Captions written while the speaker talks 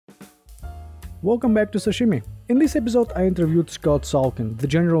Welcome back to Sashimi. In this episode, I interviewed Scott Salkin, the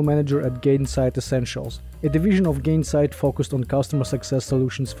general manager at Gainsight Essentials, a division of Gainsight focused on customer success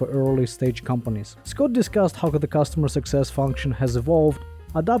solutions for early-stage companies. Scott discussed how the customer success function has evolved,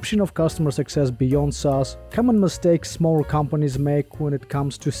 adoption of customer success beyond SaaS, common mistakes small companies make when it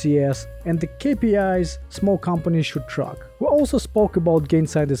comes to CS, and the KPIs small companies should track. We also spoke about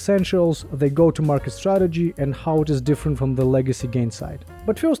Gainsight Essentials, their go-to-market strategy, and how it is different from the legacy Gainsight.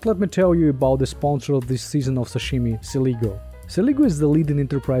 But first, let me tell you about the sponsor of this season of Sashimi, Celigo. Celigo is the leading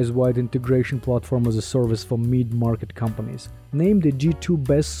enterprise-wide integration platform as a service for mid-market companies. Named the G2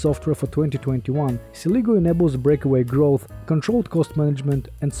 Best Software for 2021, Celigo enables breakaway growth, controlled cost management,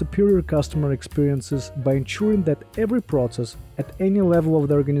 and superior customer experiences by ensuring that every process at any level of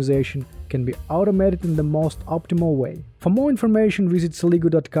the organization can be automated in the most optimal way. For more information, visit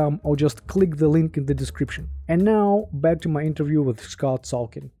celigo.com or just click the link in the description. And now, back to my interview with Scott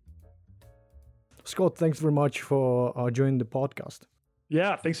Salkin. Scott, thanks very much for joining the podcast.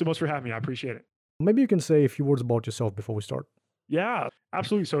 Yeah, thanks so much for having me. I appreciate it. Maybe you can say a few words about yourself before we start. Yeah,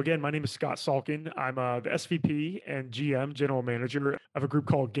 absolutely. So again, my name is Scott Salkin. I'm the SVP and GM, General Manager of a group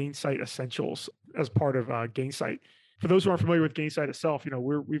called Gainsight Essentials as part of Gainsight. For those who aren't familiar with Gainsight itself,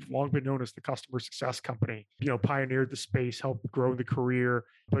 we've long been known as the customer success company. Pioneered the space, helped grow the career.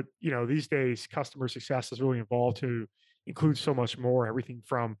 But these days, customer success has really evolved to include so much more. Everything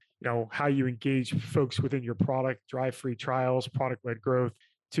from how you engage folks within your product, drive free trials, product-led growth,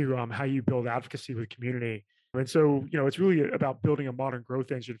 to how you build advocacy with community. And so, it's really about building a modern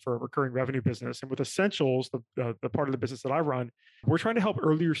growth engine for a recurring revenue business. And with Essentials, the part of the business that I run, we're trying to help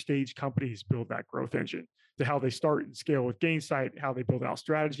earlier stage companies build that growth engine, to how they start and scale with Gainsight, how they build out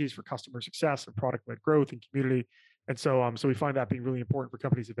strategies for customer success and product-led growth and community. And so we find that being really important for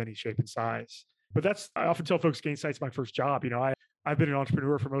companies of any shape and size. But I often tell folks Gainsight's my first job. I've been an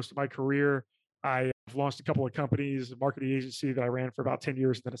entrepreneur for most of my career. I've launched a couple of companies, a marketing agency that I ran for about 10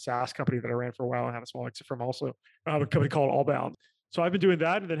 years, and then a SaaS company that I ran for a while and had a small exit from also, a company called Allbound. So I've been doing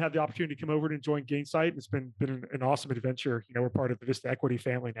that and then had the opportunity to come over and join Gainsight. It's been an awesome adventure. We're part of the Vista Equity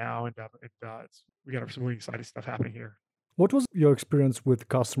family now, and we got some really exciting stuff happening here. What was your experience with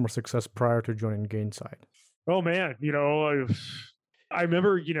customer success prior to joining Gainsight? Oh man, I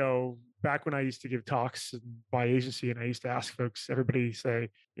remember, back when I used to give talks in my agency and I used to ask folks, everybody say,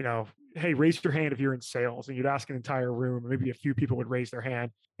 hey, raise your hand if you're in sales. And you'd ask an entire room, maybe a few people would raise their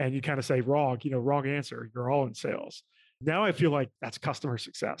hand and you kind of say, wrong answer. You're all in sales. Now I feel like that's customer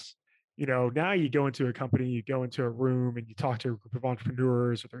success. Now you go into a company, you go into a room and you talk to a group of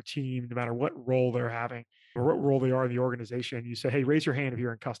entrepreneurs or their team, no matter what role they're having or what role they are in the organization. You say, hey, raise your hand if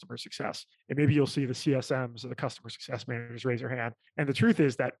you're in customer success. And maybe you'll see the CSMs or the customer success managers raise their hand. And the truth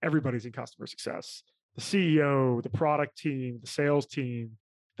is that everybody's in customer success. The CEO, the product team, the sales team,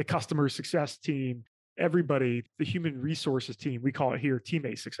 the customer success team, everybody, the human resources team, we call it here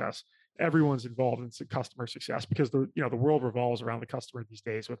teammate success. Everyone's involved in customer success because the world revolves around the customer these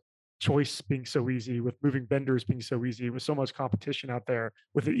days, with choice being so easy, with moving vendors being so easy, with so much competition out there,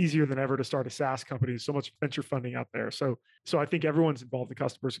 with it easier than ever to start a SaaS company, so much venture funding out there. So I think everyone's involved in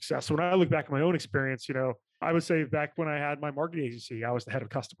customer success. So when I look back at my own experience, I would say back when I had my marketing agency, I was the head of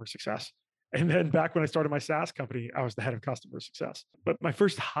customer success. And then back when I started my SaaS company, I was the head of customer success. But my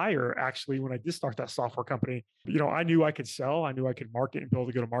first hire, actually, when I did start that software company, I knew I could sell, I knew I could market and build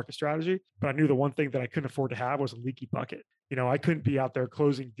a go-to-market strategy, but I knew the one thing that I couldn't afford to have was a leaky bucket. I couldn't be out there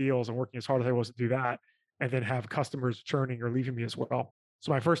closing deals and working as hard as I was to do that, and then have customers churning or leaving me as well.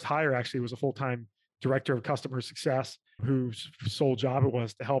 So my first hire actually was a full-time director of customer success whose sole job it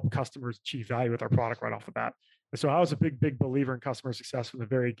was to help customers achieve value with our product right off the bat. And so I was a big believer in customer success from the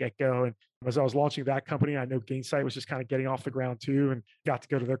very get-go. And as I was launching that company, I know Gainsight was just kind of getting off the ground too, and got to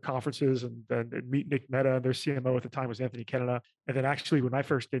go to their conferences and meet Nick Mehta. And their CMO at the time was Anthony Kenana. And then actually, when I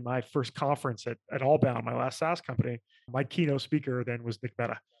first did my first conference at Allbound, my last SaaS company, my keynote speaker then was Nick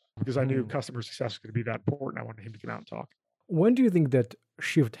Mehta, because I knew customer success was going to be that important. I wanted him to come out and talk. When do you think that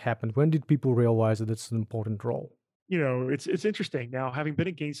shift happened? When did people realize that it's an important role? It's interesting. Now, having been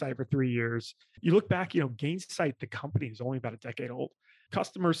at Gainsight for 3 years, you look back, Gainsight, the company, is only about a decade old.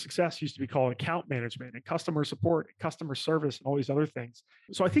 Customer success used to be called account management and customer support and customer service and all these other things.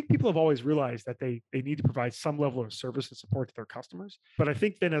 So I think people have always realized that they need to provide some level of service and support to their customers. But I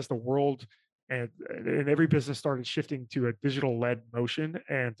think then as the world and every business started shifting to a digital-led motion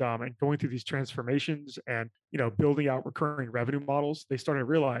and going through these transformations and building out recurring revenue models, they started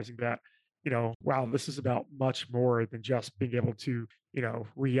realizing that wow, this is about much more than just being able to,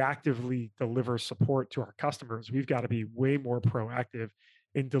 reactively deliver support to our customers. We've got to be way more proactive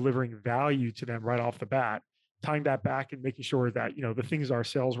in delivering value to them right off the bat, tying that back and making sure that, the things our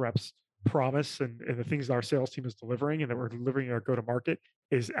sales reps promise and the things that our sales team is delivering and that we're delivering in our go to market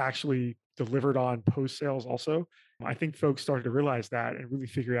is actually delivered on post sales also. I think folks started to realize that and really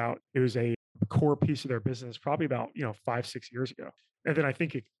figure out it was a core piece of their business probably about, 5, 6 years ago. And then I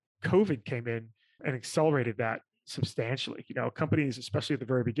think COVID came in and accelerated that substantially. Companies, especially at the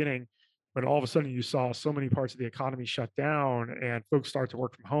very beginning, when all of a sudden you saw so many parts of the economy shut down and folks start to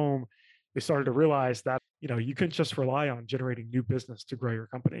work from home, they started to realize that, you couldn't just rely on generating new business to grow your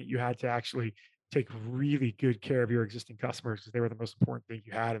company. You had to actually take really good care of your existing customers because they were the most important thing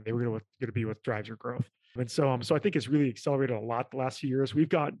you had and they were going to be what drives your growth. And so I think it's really accelerated a lot the last few years. We've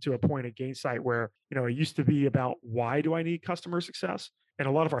gotten to a point at Gainsight where, it used to be about why do I need customer success? And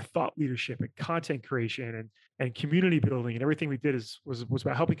a lot of our thought leadership and content creation and community building and everything we did was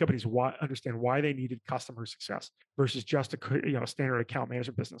about helping companies understand why they needed customer success versus just a standard account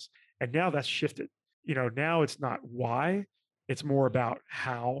management business. And now that's shifted. Now it's not why, it's more about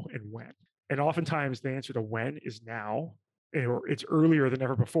how and when. And oftentimes the answer to when is now, or it's earlier than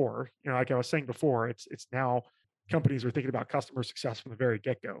ever before. Like I was saying before, it's now companies are thinking about customer success from the very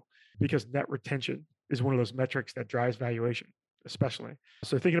get-go because net retention is one of those metrics that drives valuation, especially.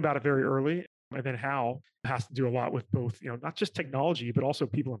 So thinking about it very early, and then how has to do a lot with both, not just technology, but also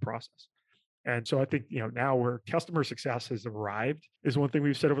people and process. And so I think, now where customer success has arrived is one thing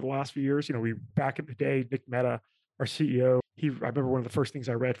we've said over the last few years. We back in the day, Nick Mehta, our CEO, I remember one of the first things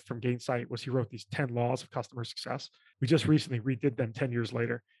I read from Gainsight was he wrote these 10 laws of customer success. We just recently redid them 10 years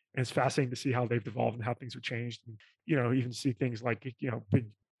later. And it's fascinating to see how they've evolved and how things have changed. And, even see things like, big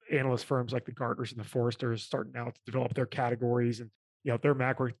analyst firms like the Gartners and the Forresters starting out to develop their categories and, their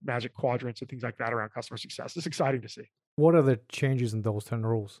magic quadrants and things like that around customer success. It's exciting to see. What are the changes in those 10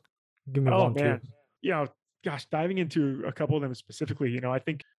 rules? Give me Oh one, man. two. Gosh, diving into a couple of them specifically, I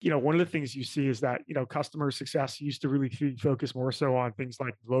think, one of the things you see is that, customer success used to really focus more so on things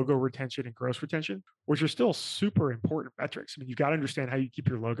like logo retention and gross retention, which are still super important metrics. I mean, you've got to understand how you keep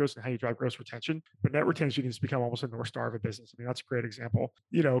your logos and how you drive gross retention, but net retention has become almost a North Star of a business. I mean, that's a great example.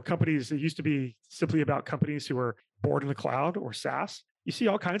 Companies, it used to be simply about companies who were born in the cloud or SaaS. You see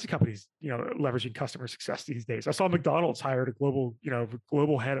all kinds of companies, leveraging customer success these days. I saw McDonald's hired a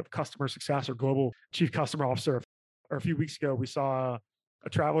global head of customer success or global chief customer officer. Or a few weeks ago, we saw a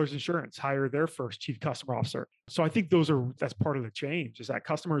Travelers Insurance hire their first chief customer officer. So I think that's part of the change is that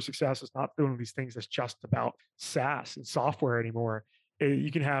customer success is not one of these things that's just about SaaS and software anymore.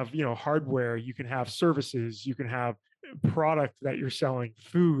 You can have, hardware, you can have services, you can have product that you're selling,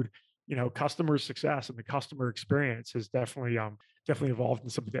 food. Customer success and the customer experience has definitely evolved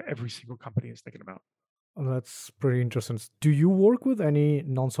into something that every single company is thinking about. Oh, that's pretty interesting. Do you work with any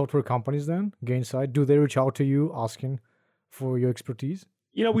non-software companies then, Gainsight? Do they reach out to you asking for your expertise?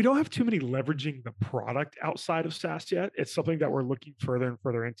 We don't have too many leveraging the product outside of SaaS yet. It's something that we're looking further and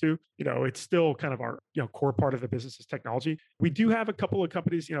further into. It's still kind of our core part of the business is technology. We do have a couple of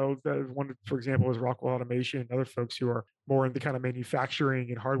companies, the one, for example, is Rockwell Automation and other folks who are more in the kind of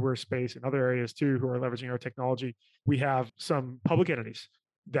manufacturing and hardware space and other areas too, who are leveraging our technology. We have some public entities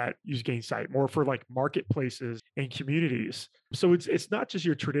that use Gainsight more for like marketplaces and communities. So it's not just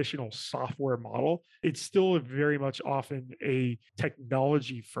your traditional software model. It's still very much often a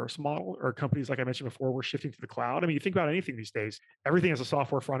technology first model, or companies, like I mentioned before, we're shifting to the cloud. I mean, you think about anything these days, everything has a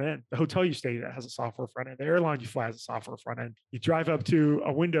software front end. The hotel you stay at has a software front end. The airline you fly has a software front end. You drive up to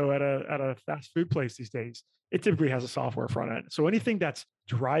a window at a fast food place these days, it typically has a software front end. So anything that's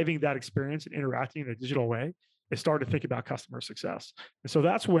driving that experience and interacting in a digital way, they start to think about customer success. And so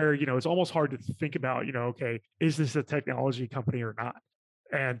that's where, it's almost hard to think about, okay, is this a technology company or not?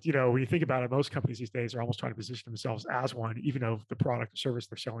 And, when you think about it, most companies these days are almost trying to position themselves as one, even though the product or service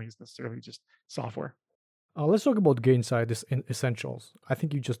they're selling is necessarily just software. Let's talk about Gainsight Essentials. I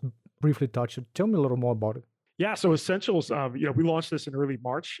think you just briefly touched it. Tell me a little more about it. Yeah, so Essentials, we launched this in early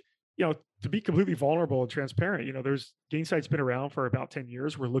March. To be completely vulnerable and transparent, Gainsight's been around for about 10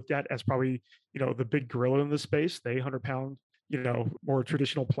 years. We're looked at as probably, the big gorilla in the space, the 800-pound, more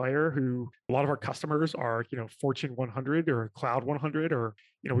traditional player who a lot of our customers are, Fortune 100 or Cloud 100, or,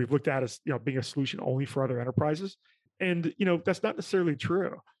 we've looked at as, being a solution only for other enterprises. And, that's not necessarily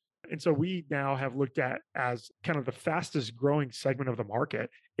true. And so we now have looked at as kind of the fastest growing segment of the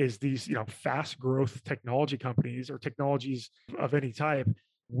market is these, fast growth technology companies or technologies of any type.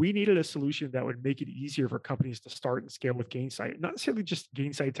 We needed a solution that would make it easier for companies to start and scale with Gainsight, not necessarily just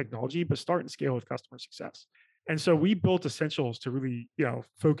Gainsight technology, but start and scale with customer success. And so we built Essentials to really,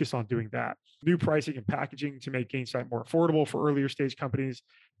 focus on doing that. New pricing and packaging to make Gainsight more affordable for earlier stage companies,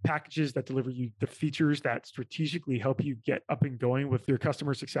 packages that deliver you the features that strategically help you get up and going with your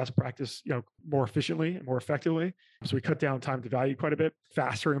customer success practice, more efficiently and more effectively. So we cut down time to value quite a bit,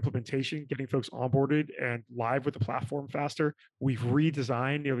 faster implementation, getting folks onboarded and live with the platform faster. We've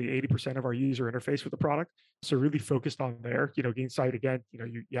redesigned nearly 80% of our user interface with the product. So really focused on there, Gainsight again,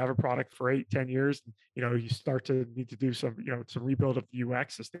 you have a product for 8, 10 years, you start to need to do some rebuild of the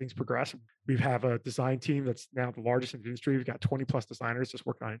UX as things progress. We have a design team that's now the largest in the industry. We've got 20 plus designers just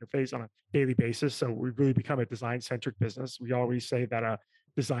working on interface on a daily basis. So we've really become a design centric business. We always say that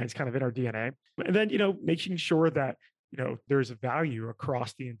design's kind of in our DNA. And then, making sure that, there's a value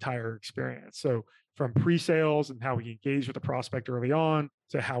across the entire experience. So from pre-sales and how we engage with the prospect early on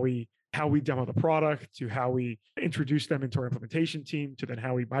to how we demo the product, to how we introduce them into our implementation team, to then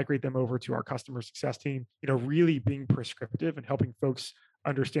how we migrate them over to our customer success team, really being prescriptive and helping folks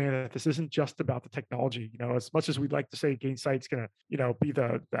understand that this isn't just about the technology. As much as we'd like to say Gainsight's going to, be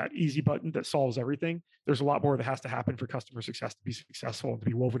that easy button that solves everything, there's a lot more that has to happen for customer success to be successful and to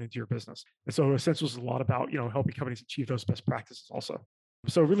be woven into your business. And so Essentials is a lot about, helping companies achieve those best practices also.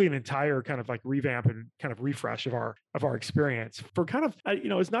 So really an entire kind of like revamp and kind of refresh of our experience for kind of,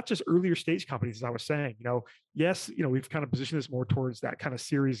 it's not just earlier stage companies, as I was saying, yes, we've kind of positioned this more towards that kind of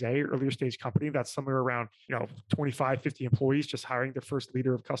Series A earlier stage company that's somewhere around, 25, 50 employees, just hiring their first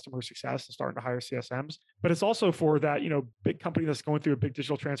leader of customer success and starting to hire CSMs. But it's also for that, big company that's going through a big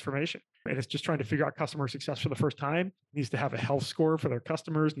digital transformation and it's just trying to figure out customer success for the first time, needs to have a health score for their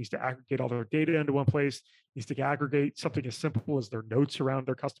customers, needs to aggregate all their data into one place, needs to aggregate something as simple as their notes around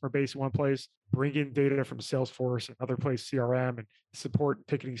their customer base in one place, bring in data from Salesforce and other place CRM and support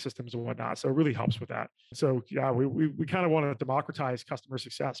ticketing systems and whatnot. So it really helps with that. So yeah, we kind of want to democratize customer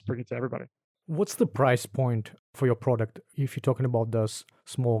success, bring it to everybody. What's the price point for your product if you're talking about those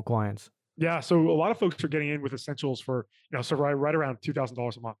small clients? Yeah, so a lot of folks are getting in with Essentials for, so right around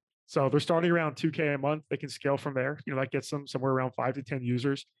 $2,000 a month. So they're starting around 2K a month. They can scale from there. That gets them somewhere around 5 to 10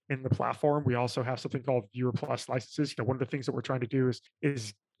 users in the platform. We also have something called Viewer Plus licenses. One of the things that we're trying to do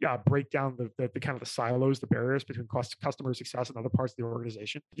is break down the kind of the silos, the barriers between customer success and other parts of the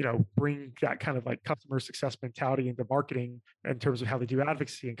organization. Bring that kind of like customer success mentality into marketing in terms of how they do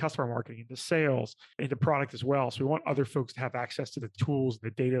advocacy and customer marketing, into sales, into product as well. So we want other folks to have access to the tools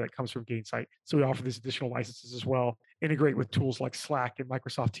and the data that comes from Gainsight. So we offer these additional licenses as well. Integrate with tools like Slack and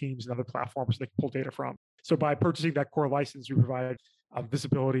Microsoft Teams and other platforms they can pull data from. So by purchasing that core license, we provide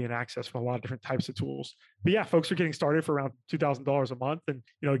visibility and access from a lot of different types of tools. But yeah, folks are getting started for around $2,000 a month, and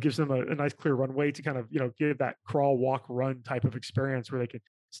it gives them a nice clear runway to kind of give that crawl, walk, run type of experience where they can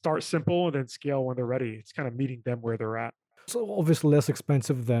start simple and then scale when they're ready. It's kind of meeting them where they're at. So obviously less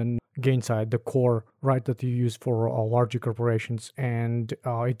expensive than Gainsight, the core, right, that you use for larger corporations, and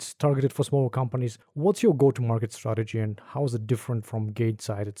it's targeted for smaller companies. What's your go-to-market strategy, and how is it different from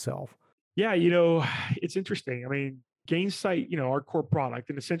Gainsight itself? Yeah, it's interesting. I mean, Gainsight, our core product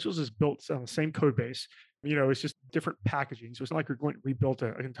and Essentials is built on the same code base. It's just different packaging. So it's not like you're going to rebuild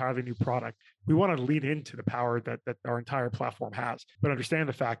an entirely new product. We want to lean into the power that our entire platform has, but understand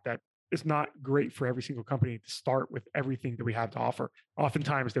the fact that it's not great for every single company to start with everything that we have to offer.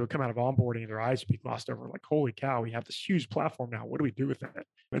 Oftentimes they would come out of onboarding and their eyes would be glossed over like, holy cow, we have this huge platform now. What do we do with it?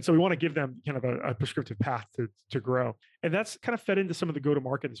 And so we want to give them kind of a prescriptive path to grow. And that's kind of fed into some of the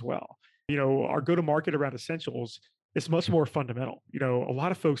go-to-market as well. Our go-to-market around Essentials is much more fundamental. A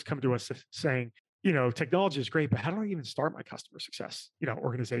lot of folks come to us saying, technology is great, but how do I even start my customer success,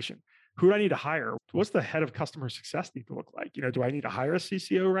 organization? Who do I need to hire? What's the head of customer success need to look like? Do I need to hire a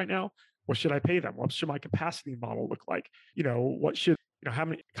CCO right now? What should I pay them? What should my capacity model look like? How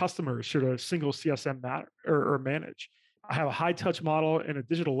many customers should a single CSM or manage? I have a high touch model and a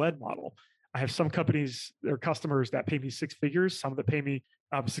digital led model. I have some companies, their customers that pay me 6 figures, some that pay me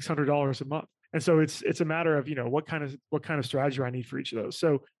 $600 a month. And so it's a matter of, what kind of strategy I need for each of those.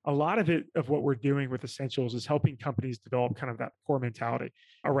 So a lot of what we're doing with Essentials is helping companies develop kind of that core mentality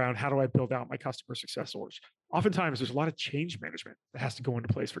around how do I build out my customer success orgs. Oftentimes there's a lot of change management that has to go into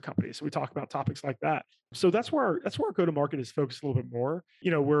place for companies. So we talk about topics like that. So that's where our go-to-market is focused a little bit more.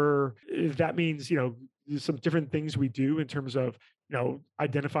 That means, some different things we do in terms of,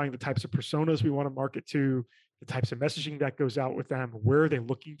 identifying the types of personas we want to market to, the types of messaging that goes out with them, where are they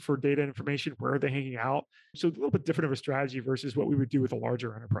looking for data information, where are they hanging out? So a little bit different of a strategy versus what we would do with a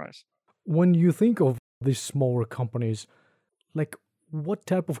larger enterprise. When you think of these smaller companies, like what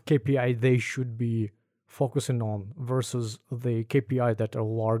type of KPI they should be focusing on versus the KPI that a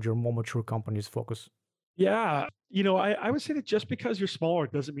larger, more mature companies focus? Yeah, I would say that just because you're smaller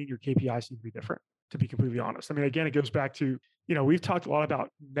doesn't mean your KPIs need to be different, to be completely honest. I mean, again, it goes back to, we've talked a lot about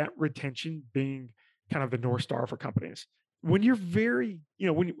net retention being kind of the North Star for companies. when you're very,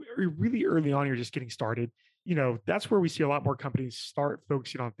 when you're really early on, you're just getting started, that's where we see a lot more companies start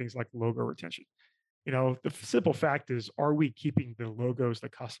focusing on things like logo retention. The simple fact is, are we keeping the logos, the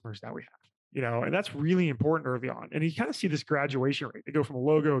customers that we have? And that's really important early on. And you kind of see this graduation rate. They go from a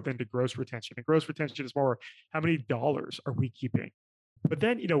logo then to gross retention. And gross retention is more how many dollars are we keeping? But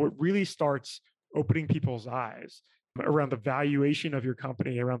then, what really starts opening people's eyes around the valuation of your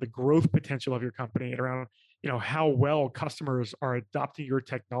company, around the growth potential of your company, and around, how well customers are adopting your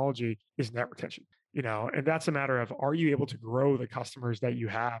technology is net retention. And that's a matter of, are you able to grow the customers that you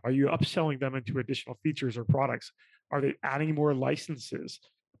have? Are you upselling them into additional features or products? Are they adding more licenses?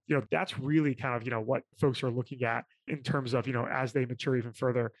 That's really kind of, what folks are looking at in terms of, as they mature even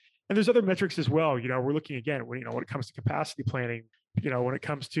further. And there's other metrics as well. We're looking again, when it comes to capacity planning, when it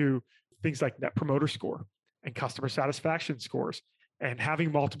comes to things like net promoter score and customer satisfaction scores, and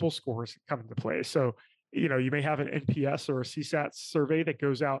having multiple scores come into play. So, you may have an NPS or a CSAT survey that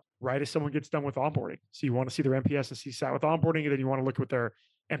goes out right as someone gets done with onboarding. So you want to see their NPS and CSAT with onboarding, and then you want to look at their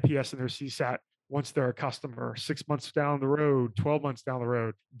NPS and their CSAT once they're a customer, 6 months down the road, 12 months down the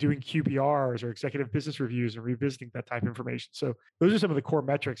road, doing QBRs or executive business reviews and revisiting that type of information. So those are some of the core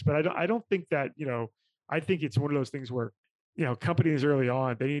metrics. But I don't think that, I think it's one of those things where, companies early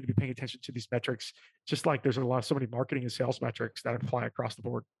on, they need to be paying attention to these metrics, just like there's so many marketing and sales metrics that apply across the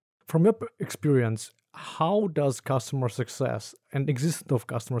board. From your experience, how does customer success and existence of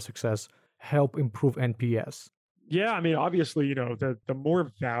customer success help improve NPS? Yeah, I mean, obviously, the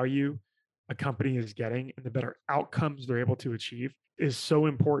more value a company is getting and the better outcomes they're able to achieve is so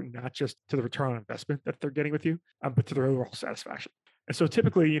important, not just to the return on investment that they're getting with you, but to their overall satisfaction. And so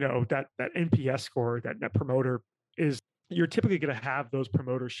typically, that NPS score, that net promoter, is you're typically going to have those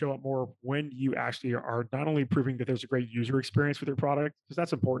promoters show up more when you actually are not only proving that there's a great user experience with your product, because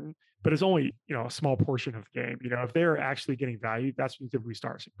that's important, but it's only, a small portion of the game. If they're actually getting value, that's when typically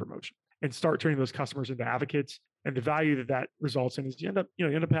start seeing promotion and start turning those customers into advocates. And the value that results in is you end up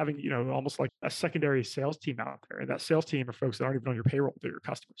having, almost like a secondary sales team out there. And that sales team are folks that aren't even on your payroll, they're your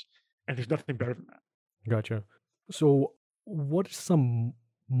customers. And there's nothing better than that. Gotcha. So what are some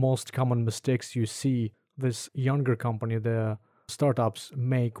most common mistakes you see this younger company, the startups,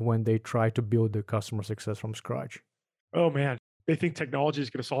 make when they try to build the customer success from scratch? Oh man, they think technology is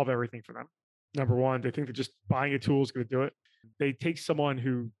going to solve everything for them. Number one, they think that just buying a tool is going to do it. They take someone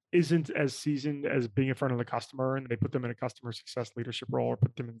who isn't as seasoned as being in front of the customer, and they put them in a customer success leadership role or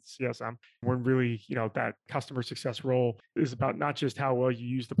put them in CSM. When really, that customer success role is about not just how well you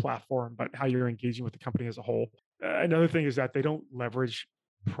use the platform, but how you're engaging with the company as a whole. Another thing is that they don't leverage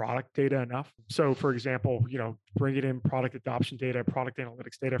product data enough. So for example, bringing in product adoption data, product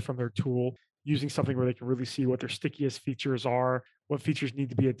analytics data from their tool, using something where they can really see what their stickiest features are, what features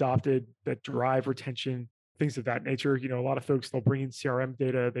need to be adopted that drive retention, things of that nature. A lot of folks, they'll bring in CRM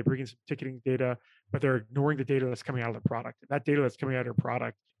data, they bring in some ticketing data, but they're ignoring the data that's coming out of the product. And that data that's coming out of their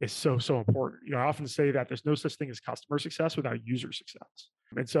product is so, so important. I often say that there's no such thing as customer success without user success.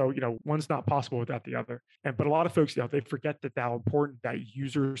 And so, one's not possible without the other. But a lot of folks, they forget how important that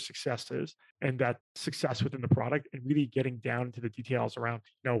user success is and that success within the product, and really getting down into the details around,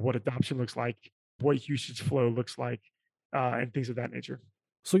 what adoption looks like, what usage flow looks like, and things of that nature.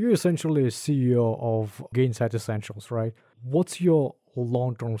 So you're essentially a CEO of Gainsight Essentials, right? What's your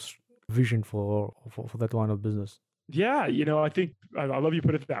long-term vision for that line of business? Yeah, I think I love you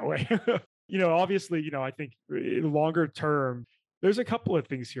put it that way. Obviously, I think longer term, there's a couple of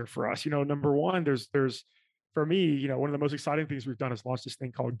things here for us. Number one, there's for me, one of the most exciting things we've done is launch this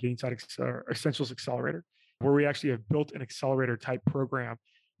thing called Gainsight Essentials Accelerator, where we actually have built an accelerator type program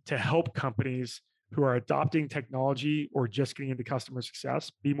to help companies who are adopting technology or just getting into customer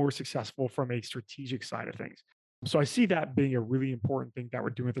success be more successful from a strategic side of things. So I see that being a really important thing that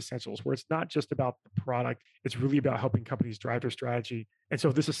we're doing with Essentials, where it's not just about the product, it's really about helping companies drive their strategy. And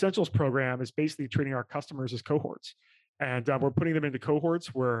so this Essentials program is basically treating our customers as cohorts. And we're putting them into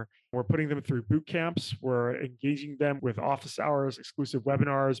cohorts where we're putting them through boot camps. We're engaging them with office hours, exclusive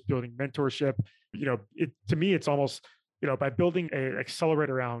webinars, building mentorship. To me, it's almost, by building an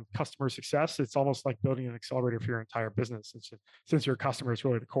accelerator around customer success, it's almost like building an accelerator for your entire business, since your customer is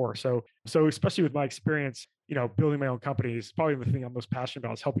really the core. So especially with my experience, building my own company is probably the thing I'm most passionate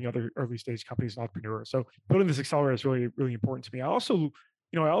about, is helping other early stage companies and entrepreneurs. So building this accelerator is really, really important to me. I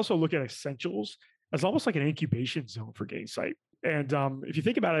also look at Essentials as almost like an incubation zone for Gainsight. And if you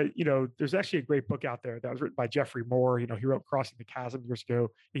think about it, there's actually a great book out there that was written by Jeffrey Moore. He wrote Crossing the Chasm years ago.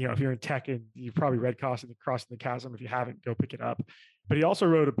 If you're in tech, and you've probably read Crossing the Chasm. If you haven't, go pick it up. But he also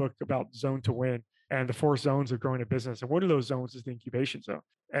wrote a book about Zone to Win. and the 4 zones of growing a business. And one of those zones is the incubation zone.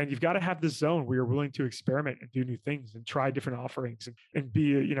 And you've got to have this zone where you're willing to experiment and do new things and try different offerings and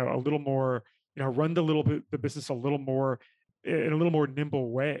be, a little more, run the business a little more in a little more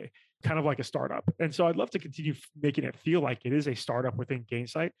nimble way, kind of like a startup. And so I'd love to continue making it feel like it is a startup within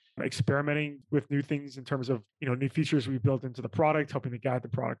Gainsight, experimenting with new things in terms of, new features we built into the product, helping to guide the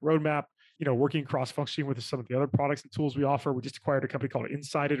product roadmap, working cross-functioning with some of the other products and tools we offer. We just acquired a company called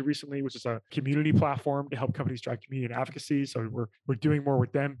Insighted recently, which is a community platform to help companies drive community and advocacy. So we're doing more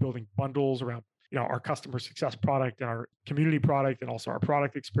with them, building bundles around our customer success product and our community product and also our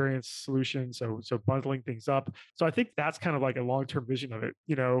product experience solution. So bundling things up. So I think that's kind of like a long-term vision of it,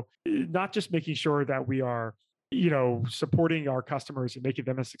 not just making sure that we are, supporting our customers and making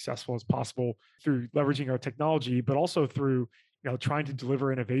them as successful as possible through leveraging our technology, but also through, trying to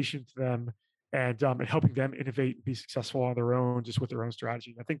deliver innovation to them and helping them innovate and be successful on their own, just with their own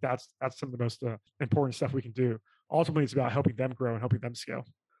strategy. I think that's some of the most important stuff we can do. Ultimately, it's about helping them grow and helping them scale.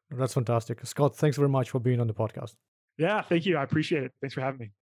 That's fantastic. Scott, thanks very much for being on the podcast. Yeah, thank you. I appreciate it. Thanks for having me.